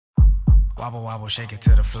Wobble, wobble, shake it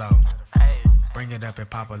to the flow. Bring it up and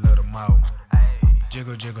pop a little more.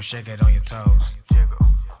 Jiggle, jiggle, shake it on your toes.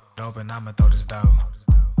 Dope and I'ma throw this dough.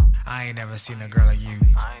 I ain't never seen a girl like you.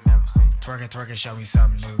 Twerk it, twerk it, show me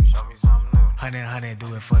something new. Honey, honey, do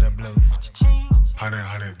it for the blue. Honey,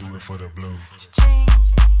 honey, do it for the blue.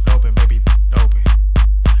 Open, baby, open.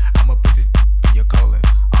 I'ma put this in your colon.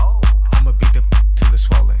 I'ma beat the till it's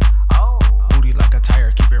swollen. Booty like a tire,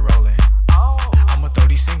 keep it rolling. I'ma throw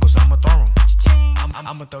these singles, I'ma throw them.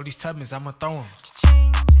 I'ma throw these tubmans, I'ma throw them.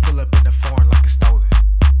 Pull up in the foreign like it's stolen.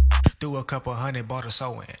 Do a couple hundred, bought a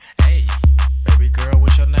sewing. Hey, baby girl,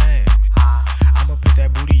 what's your name? I'ma put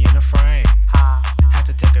that booty in the frame. Have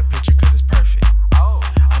to take a picture cause it's perfect.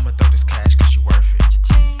 I'ma throw this cash cause you worth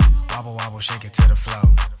it. Wobble, wobble, shake it to the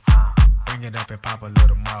flow. Bring it up and pop a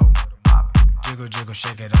little more. Jiggle, jiggle,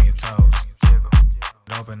 shake it on your toes.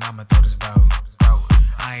 Dope and I'ma throw this dough.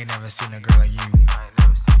 I ain't never seen a girl like you.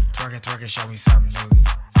 Twerk it, twerk it, show me something new.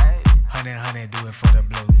 Honey, honey, do it for the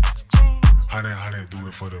blue. Honey, honey, do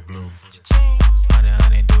it for the blue. Honey,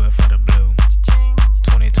 honey, do it for the blue.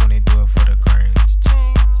 2020, do it for the green.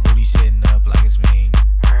 Booty sitting up like it's mean.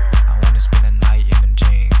 I wanna spend a night in them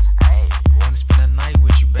jeans. Wanna spend a night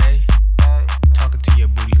with you, bae. Talking to your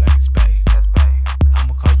booty like it's bae.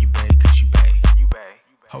 I'ma call you bae cause you bae.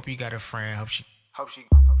 Hope you got a friend, hope she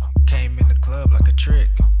came in the club like a trick.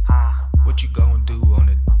 What you gon' do on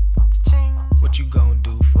the What you gon'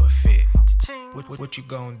 do for a fit? What you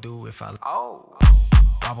gon' do if I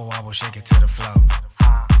Wobble, wobble, shake it to the flow.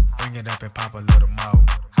 Bring it up and pop a little more.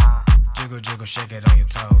 Jiggle, jiggle, shake it on your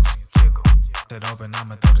toes. Sit open,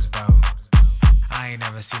 I'ma throw this dough. I ain't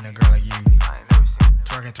never seen a girl like you.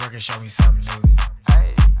 Twerk it, twerk it, show me something new.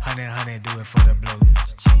 Honey, honey, do it for the blue.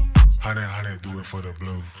 Honey, honey, do it for the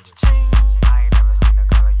blue.